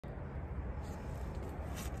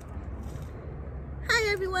Hi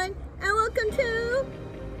everyone, and welcome to,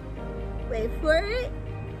 wait for it,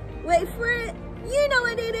 you know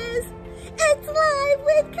what it is, it's Live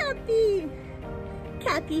with Cathy.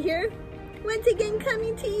 Cathy here, once again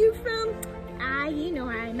coming to you from, you know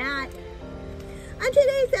where I'm at. On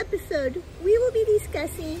today's episode, we will be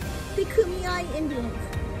discussing the Kumeyaay Indians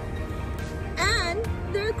and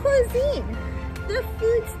their cuisine, the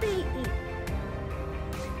foods they eat.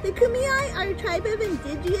 The Kumeyaay are a tribe of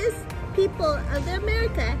indigenous people of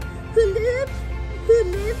America who live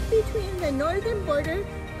between the northern border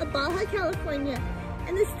of Baja California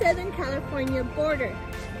and the southern California border.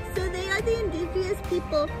 So they are the indigenous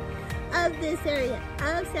people of this area,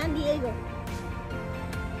 of San Diego.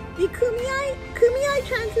 The Kumeyaay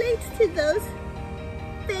translates to those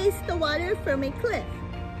face the water from a cliff.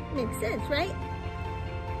 Makes sense, right?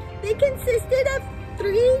 They consisted of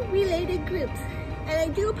 3 related groups, and I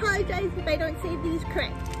do apologize if I don't say these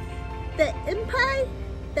correct. The Impai,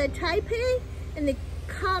 the Taipei, and the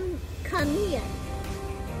Kumeyaay.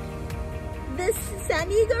 The San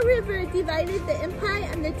Diego River divided the Impai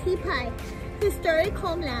and the Taipei historic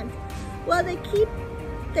homelands, while the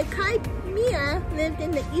Kumeyaay lived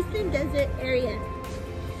in the eastern desert area.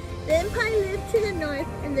 The Impai lived to the north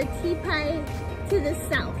and the Taipei to the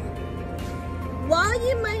south. While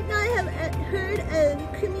you might not have heard of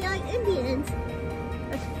Kumeyaay Indians,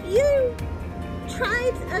 a few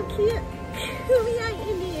tribes of Kumeyaay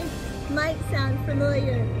Indians might sound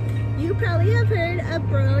familiar. You probably have heard of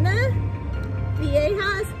Brona,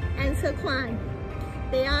 Viejas, and Saquon.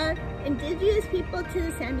 They are indigenous people to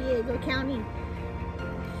the San Diego County.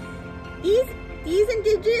 These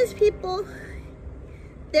indigenous people,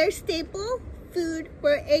 their staple food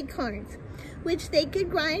were acorns, which they could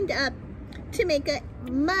grind up to make a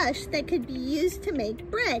mush that could be used to make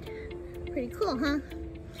bread. Pretty cool, huh?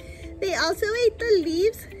 They also ate the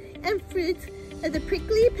leaves and fruits of the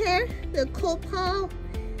prickly pear, the copal,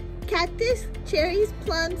 cactus, cherries,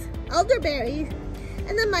 plums, elderberries,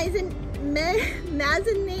 and the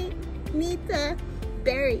manzanita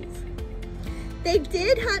berries. They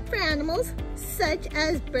did hunt for animals such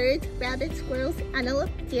as birds, rabbits, squirrels, antelope,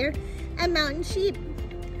 deer, and mountain sheep.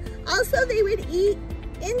 Also, they would eat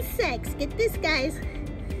insects. Get this, guys.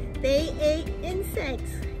 They ate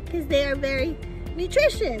insects because they are very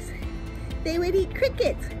nutritious. They would eat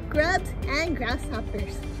crickets, grubs, and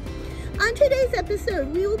grasshoppers. On today's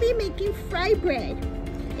episode, we will be making fry bread,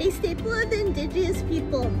 a staple of the indigenous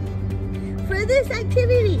people. For this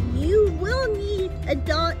activity, you will need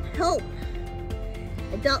adult help,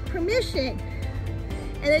 adult permission,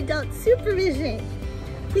 and adult supervision.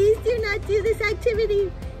 Please do not do this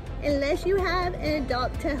activity unless you have an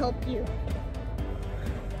adult to help you.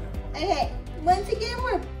 Okay, once again,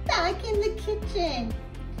 we're back in the kitchen.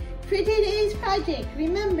 For today's project,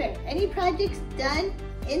 remember, any projects done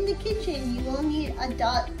in the kitchen, you will need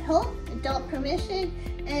adult help, adult permission,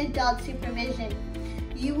 and adult supervision.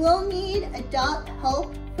 You will need adult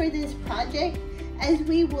help for this project as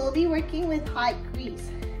we will be working with hot grease.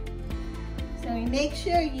 So make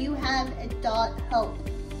sure you have adult help.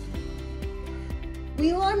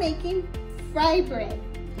 We are making fry bread.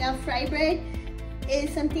 Now, fry bread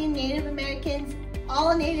is something Native Americans,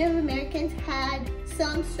 all Native Americans had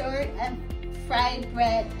some sort of fried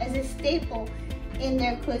bread as a staple in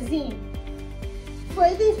their cuisine. For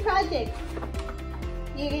this project,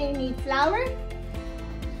 you're going to need flour,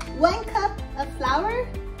 1 cup of flour,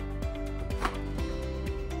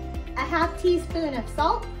 a half teaspoon of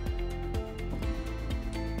salt,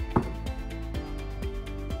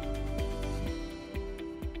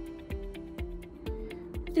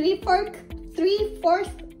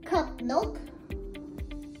 three-fourths cup milk,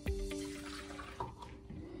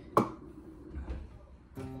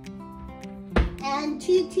 and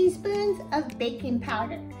 2 teaspoons of baking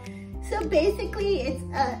powder. So basically it's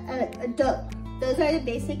a dough. Those are the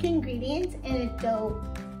basic ingredients in a dough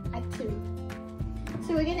activity.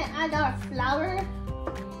 So we're gonna add our flour.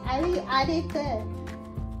 I already added the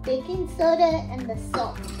baking soda and the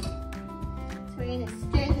salt. So we're gonna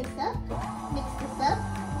stir this up, mix this up.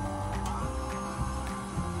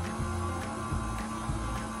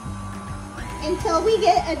 Until we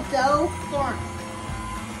get a dough form.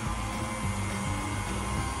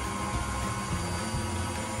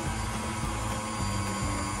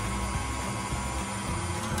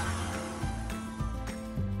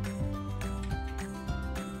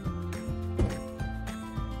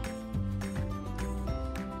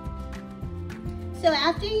 So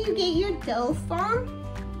after you get your dough form,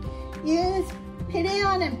 you just put it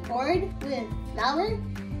on a board with flour,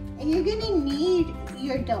 and you're gonna knead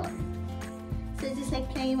your dough. So just like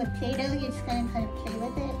playing with Play-Doh, you're just gonna kind of play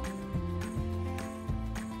with it.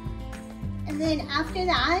 then after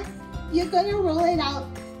that, you're gonna roll it out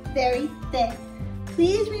very thick.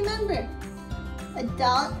 Please remember,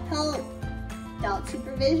 adult help, adult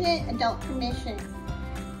supervision, adult permission.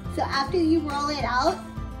 So after you roll it out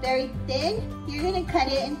very thin, you're gonna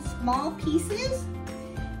cut it in small pieces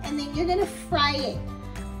and then you're gonna fry it.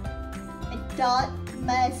 Adult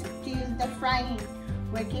must do the frying.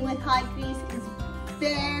 Working with hot grease is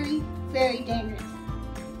very, very dangerous.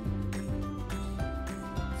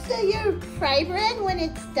 So your fry bread, when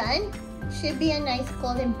it's done, should be a nice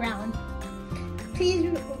golden brown.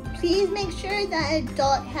 Please make sure that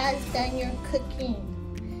adult has done your cooking.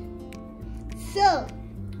 So,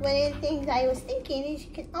 one of the things I was thinking is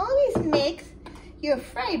you can always mix your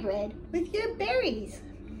fry bread with your berries.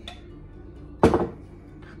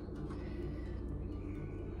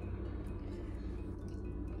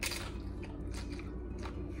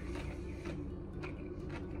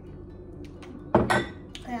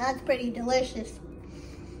 That's pretty delicious.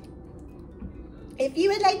 If you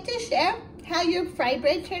would like to share how your fry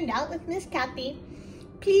bread turned out with Miss Cathy,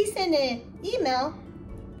 please send an email.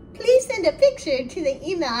 Please send a picture to the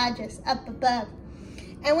email address up above.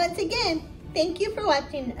 And once again, thank you for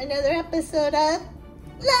watching another episode of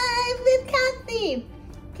Live with Cathy.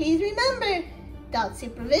 Please remember, adult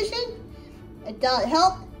supervision, adult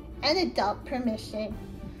help, and adult permission.